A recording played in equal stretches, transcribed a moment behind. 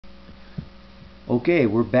Okay,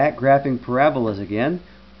 we're back graphing parabolas again.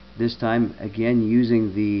 This time again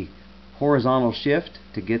using the horizontal shift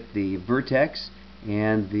to get the vertex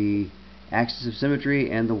and the axis of symmetry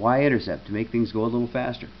and the y-intercept to make things go a little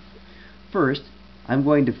faster. First, I'm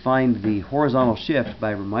going to find the horizontal shift by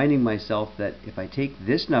reminding myself that if I take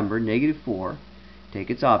this number, -4, take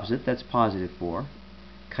its opposite, that's +4,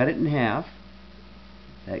 cut it in half,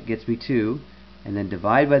 that gets me 2, and then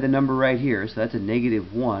divide by the number right here, so that's a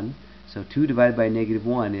 -1. So 2 divided by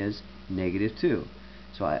 -1 is -2.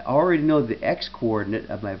 So I already know the x-coordinate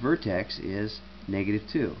of my vertex is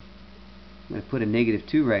 -2. I'm going to put a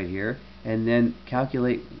 -2 right here and then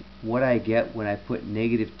calculate what I get when I put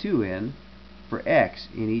 -2 in for x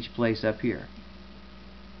in each place up here.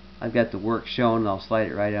 I've got the work shown and I'll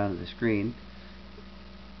slide it right onto the screen.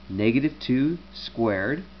 -2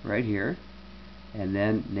 squared right here, and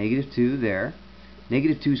then -2 there.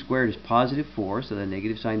 -2 squared is +4, so the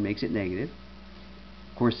negative sign makes it negative.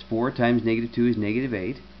 Of course, 4 times -2 is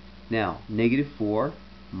 -8. Now, -4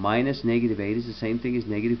 minus -8 is the same thing as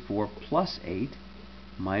 -4 plus 8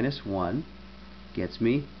 minus 1 gets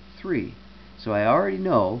me 3. So I already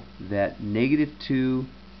know that -2,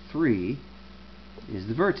 3 is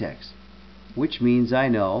the vertex, which means I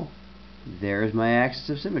know there's my axis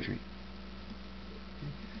of symmetry.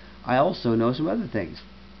 I also know some other things.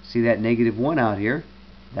 See that -1 out here?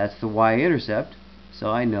 That's the y-intercept,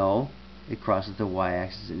 so I know it crosses the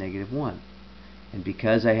y-axis at -1. And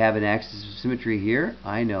because I have an axis of symmetry here,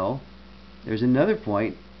 I know there's another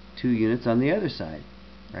point 2 units on the other side,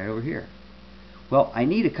 right over here. Well, I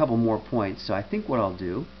need a couple more points, so I think what I'll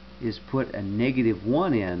do is put a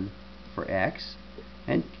 -1 in for x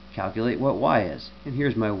and calculate what y is. And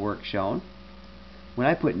here's my work shown. When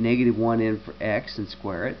I put -1 in for x and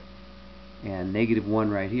square it, and -1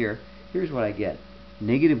 right here, here's what I get.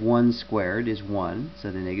 -1 squared is 1, so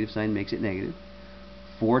the negative sign makes it negative.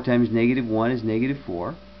 4 times -1 is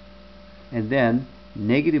 -4. And then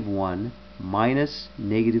 -1 minus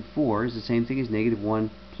 -4 is the same thing as -1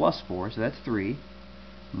 plus 4, so that's 3.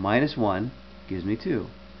 Minus 1 gives me 2.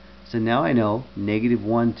 So now I know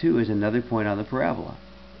 -1, 2 is another point on the parabola.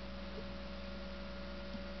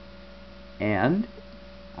 And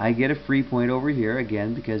I get a free point over here,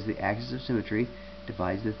 again, because the axis of symmetry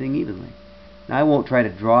divides the thing evenly. Now I won't try to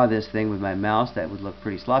draw this thing with my mouse, that would look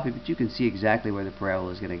pretty sloppy, but you can see exactly where the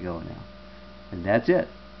parabola is going to go now. And that's it.